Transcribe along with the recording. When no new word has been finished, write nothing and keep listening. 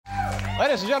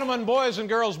Ladies and gentlemen, boys and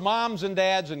girls, moms and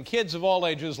dads, and kids of all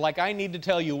ages, like I need to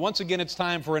tell you, once again it's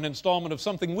time for an installment of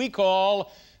something we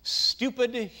call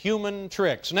Stupid Human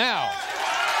Tricks. Now,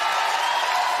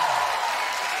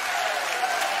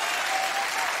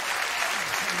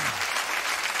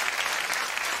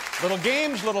 little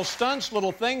games, little stunts,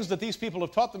 little things that these people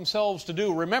have taught themselves to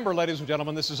do. Remember, ladies and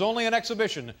gentlemen, this is only an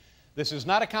exhibition. This is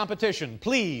not a competition.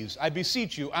 Please, I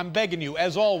beseech you, I'm begging you,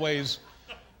 as always,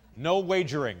 no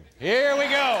wagering. Here we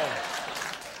go.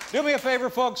 Do me a favor,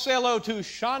 folks. Say hello to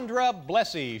Chandra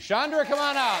Blessy. Chandra, come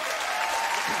on out.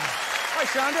 Hi,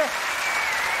 Chandra.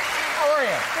 How are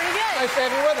you? Pretty good. Nice to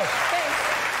have you with us. Thanks.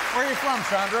 Where are you from,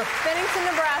 Chandra? Bennington,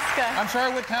 Nebraska. I'm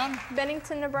sorry, what town?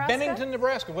 Bennington, Nebraska. Bennington,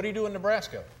 Nebraska. What do you do in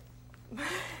Nebraska?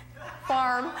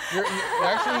 Farm.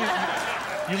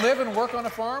 You live and work on a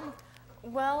farm?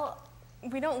 Well,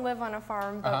 we don't live on a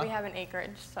farm, but we have an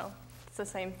acreage, so it's the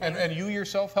same thing. And you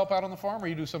yourself help out on the farm, or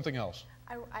you do something else?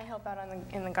 I help out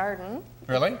in the garden.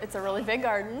 Really? It's a really big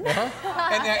garden.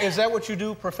 And is that what you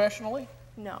do professionally?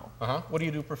 No. What do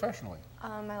you do professionally?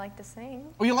 I like to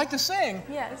sing. Oh, you like to sing?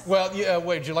 Yes. Well, wait,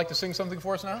 would you like to sing something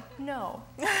for us now? No.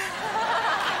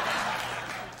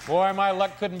 Boy, my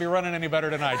luck couldn't be running any better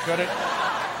tonight, could it?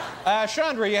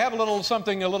 Chandra, you have a little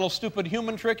stupid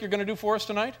human trick you're going to do for us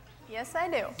tonight? Yes, I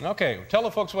do. Okay, tell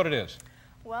the folks what it is.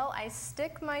 Well, I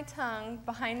stick my tongue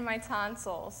behind my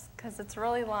tonsils because it's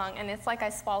really long, and it's like I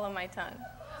swallow my tongue.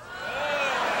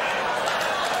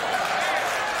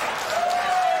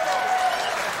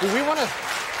 Do we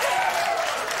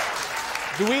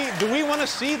want to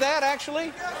see that,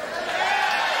 actually?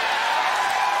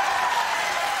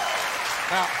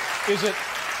 Now,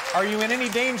 are you in any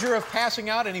danger of passing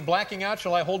out, any blacking out?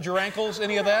 Shall I hold your ankles,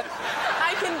 any of that?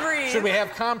 I can breathe. Should we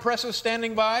have compresses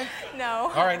standing by?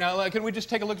 No. All right, now, can we just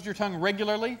take a look at your tongue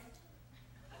regularly?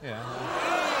 Yeah.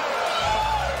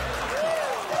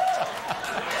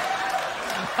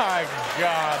 My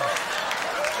God.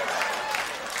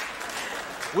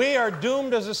 We are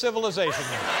doomed as a civilization.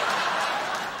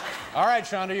 All right,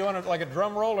 Chandra, you want like a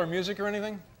drum roll or music or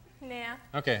anything? Nah.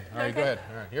 Okay, all right, go ahead.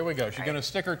 All right, here we go. She's going to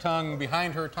stick her tongue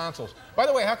behind her tonsils. By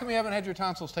the way, how come you haven't had your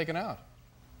tonsils taken out?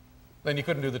 Then you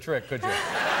couldn't do the trick, could you? No.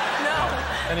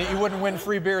 And you wouldn't win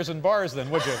free beers in bars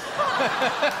then, would you? You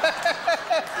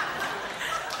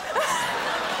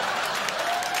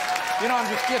know, I'm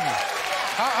just kidding.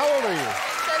 How old are you?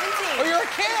 17. Oh, you're a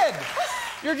kid.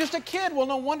 You're just a kid. Well,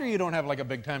 no wonder you don't have like a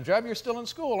big-time job. You're still in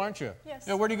school, aren't you? Yes.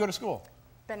 Where do you go to school?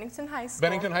 Bennington High School.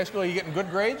 Bennington High School. Are you getting good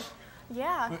grades?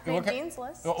 Yeah, made Dean's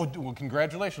List. Oh, well,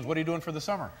 congratulations. What are you doing for the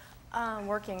summer?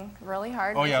 Working really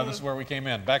hard. Oh, yeah, this is where we came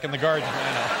in, back in the garden.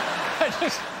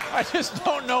 I just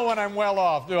don't know when I'm well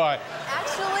off, do I?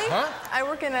 Actually, I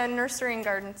work in a nursery and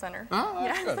garden center. Oh,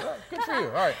 that's good. All right, good for you.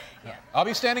 All right. Yeah. I'll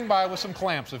be standing by with some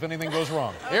clamps if anything goes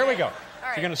wrong. Okay. Here we go.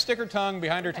 Right. She's going to stick her tongue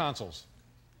behind her tonsils.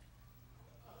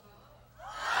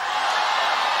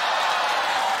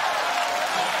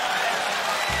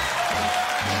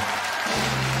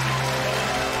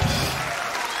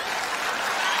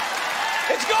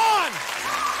 It's gone!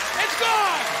 It's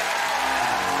gone!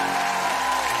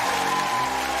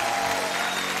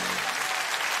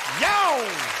 Yow!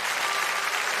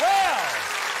 Well,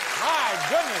 my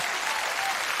goodness.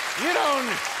 You don't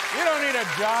need a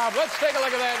job. Let's take a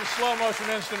look at that in slow motion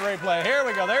instant replay. Here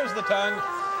we go. There's the tongue.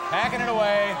 Packing it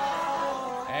away.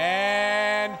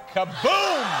 And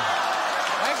kaboom!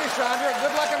 Thank you, Chandra.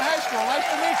 Good luck in high school. Nice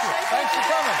to meet you. Thanks for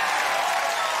coming.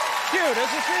 Cute,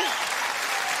 isn't she?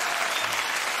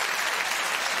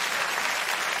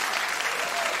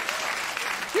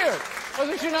 Cute.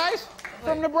 Wasn't she nice?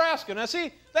 From Nebraska. Now,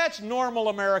 see, that's normal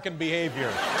American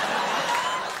behavior.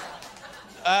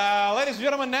 Ladies and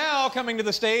gentlemen, now coming to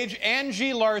the stage,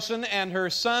 Angie Larson and her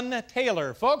son,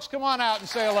 Taylor. Folks, come on out and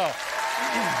say hello.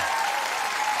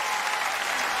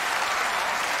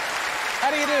 How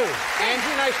do you do?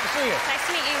 Angie, nice to see you. Nice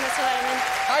to meet you, Mr. Letterman.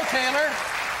 Hi, Taylor.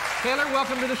 Taylor,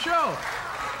 welcome to the show.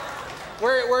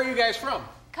 Where are you guys from?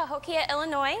 Cahokia,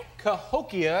 Illinois.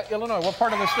 Cahokia, Illinois. What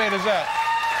part of the state is that?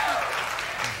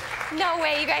 No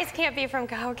way, you guys can't be from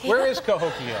Cahokia. Where is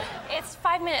Cahokia? It's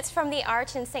 5 minutes from the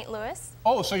Arch in St. Louis.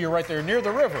 Oh, so you're right there near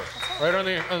the river, right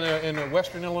in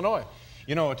western Illinois.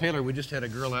 You know, Taylor, we just had a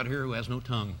girl out here who has no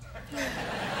tongue.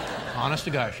 Honest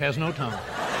to gosh, has no tongue.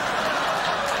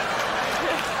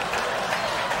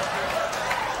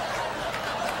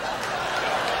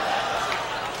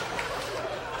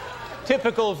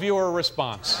 Typical viewer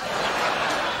response.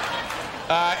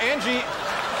 Angie,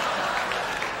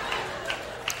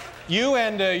 you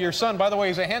and your son, by the way,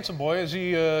 he's a handsome boy. Is he?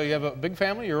 You have a big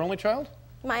family? Your only child?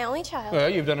 My only child. Well,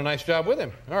 you've done a nice job with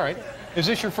him. All right. Is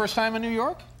this your first time in New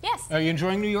York? Yes. Are you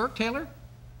enjoying New York, Taylor?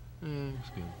 That's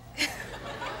good.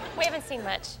 We haven't seen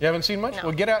much. You haven't seen much? No.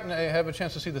 Well, get out and have a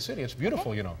chance to see the city. It's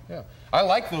beautiful, you know. Yeah. I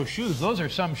like those shoes. Those are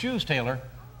some shoes, Taylor.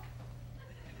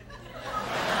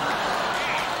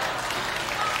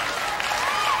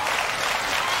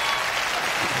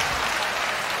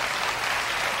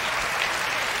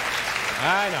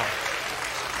 I know.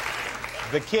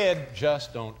 The kid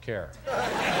just don't care.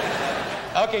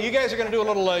 Okay, you guys are going to do a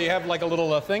little, you have like a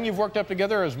little thing you've worked up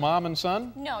together as mom and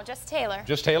son? No, just Taylor.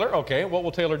 Just Taylor? Okay, what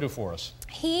will Taylor do for us?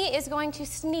 He is going to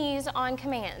sneeze on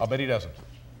command. I'll bet he doesn't.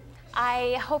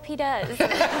 I hope he does.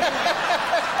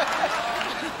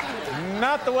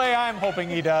 Not the way I'm hoping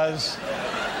he does.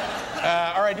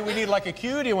 All right, do we need like a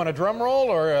cue? Do you want a drum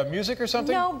roll or music or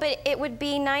something? No, but it would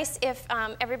be nice if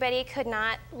everybody could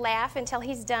not laugh until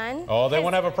he's done. Oh, they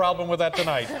won't have a problem with that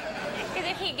tonight. Because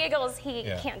if he giggles, he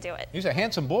can't do it. He's a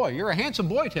handsome boy. You're a handsome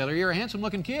boy, Taylor. You're a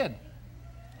handsome-looking kid.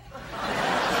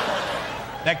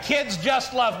 The kids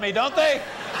just love me, don't they?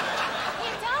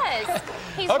 He does.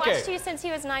 He's watched you since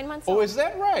he was 9 months old. Oh, is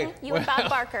that right? Mm-hmm. You and Bob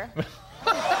Barker.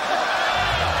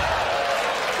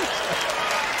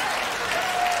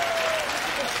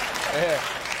 Yeah.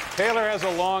 Taylor has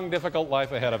a long, difficult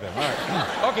life ahead of him. All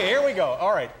right. Okay, here we go.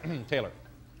 All right, Taylor.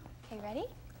 Okay, ready?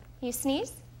 You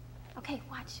sneeze? Okay,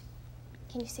 watch.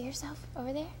 Can you see yourself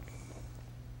over there?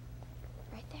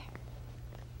 Right there.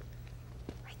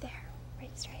 Right there.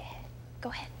 Right straight ahead. Go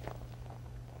ahead.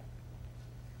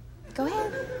 Go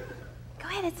ahead. Go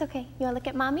ahead, it's okay. You want to look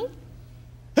at mommy?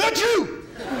 Achoo!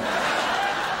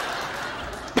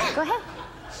 Go ahead.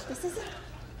 This is it.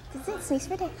 This is it. Sneeze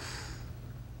for Dad.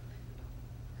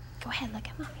 Go ahead, look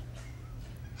at mommy.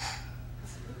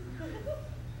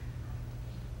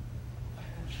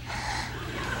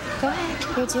 Go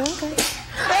ahead. You're doing good.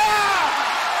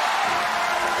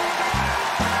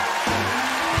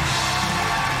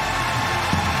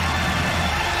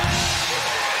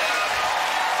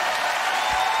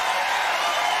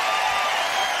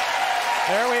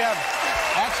 There we have.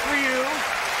 That's for you.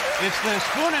 It's the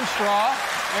spoon and straw.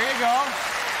 There you go.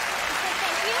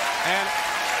 Thank you. And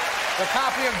the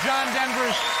copy of John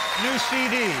Denver's new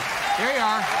CD. Here you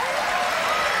are.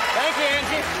 Thank you,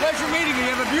 Angie. Pleasure meeting you.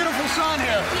 You have a beautiful son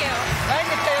here. Thank you.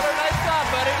 Thank you, Taylor. Nice job,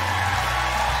 buddy.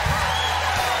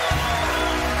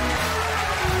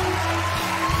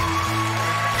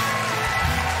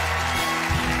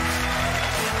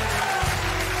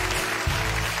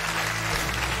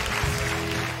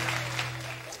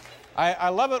 I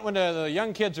love it when the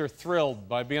young kids are thrilled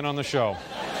by being on the show.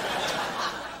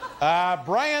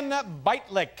 Brian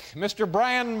Beitlick. Mr.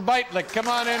 Brian Beitlick, come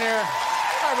on in here.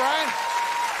 Hi, Brian.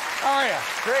 How are you?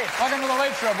 Great. Welcome to the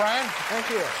Late Show, Brian. Thank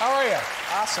you. How are you?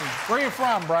 Awesome. Where are you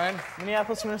from, Brian?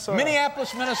 Minneapolis, Minnesota.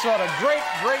 Minneapolis, Minnesota. Great,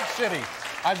 great city.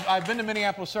 I've been to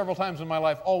Minneapolis several times in my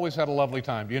life. Always had a lovely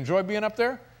time. Do you enjoy being up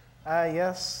there?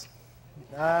 Yes.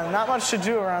 Not much to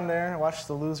do around there. Watch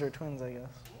the Loser Twins, I guess.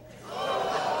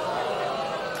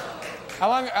 How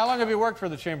long have you worked for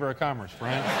the Chamber of Commerce,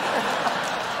 Brian?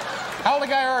 How old a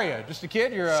guy are you? Just a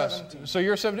kid? You're 17. So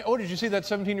you're 17. Oh, did you see that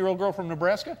 17-year-old girl from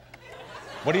Nebraska?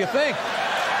 What do you think?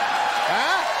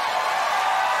 Huh?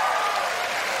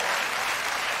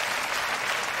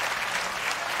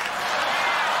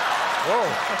 Whoa.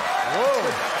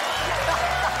 Whoa.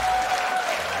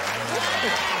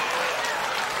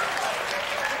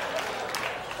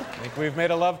 I think we've made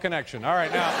a love connection. All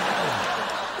right, now.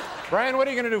 Brian, what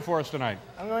are you going to do for us tonight?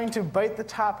 I'm going to bite the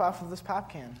top off of this pop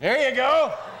can. There you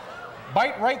go.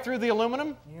 Bite right through the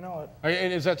aluminum? You know it.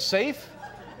 Is that safe?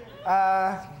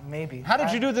 Maybe. How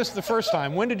did you do this the first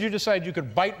time? When did you decide you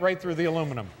could bite right through the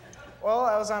aluminum? Well,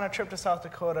 I was on a trip to South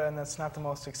Dakota, and that's not the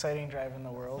most exciting drive in the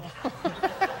world.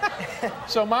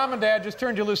 So Mom and Dad just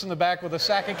turned you loose in the back with a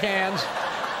sack of cans.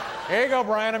 Here you go,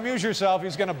 Brian. Amuse yourself.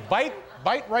 He's going to bite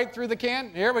right through the can.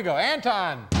 Here we go.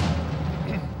 Anton.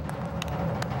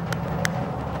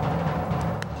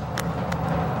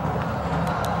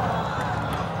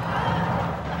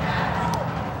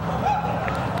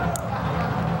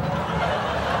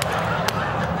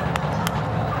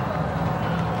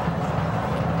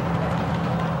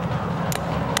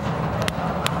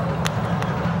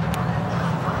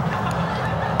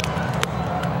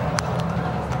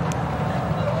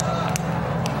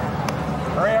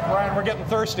 Hurry up, Brian. We're getting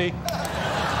thirsty.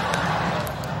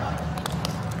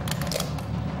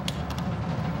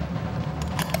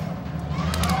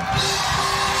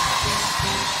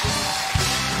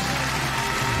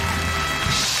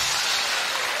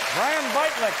 Brian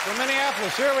Beitlick from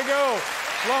Minneapolis. Here we go.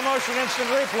 Slow motion instant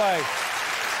replay.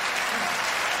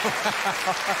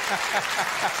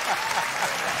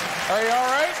 Are you all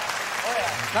right? Oh,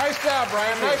 yeah. Nice job,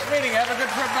 Brian. Nice meeting. Have a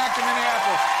good trip back to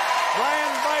Minneapolis.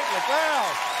 Brian Beitlich. Well,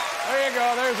 there you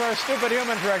go. There's our stupid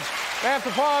human tricks. We have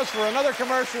to pause for another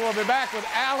commercial. We'll be back with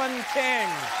Alan King.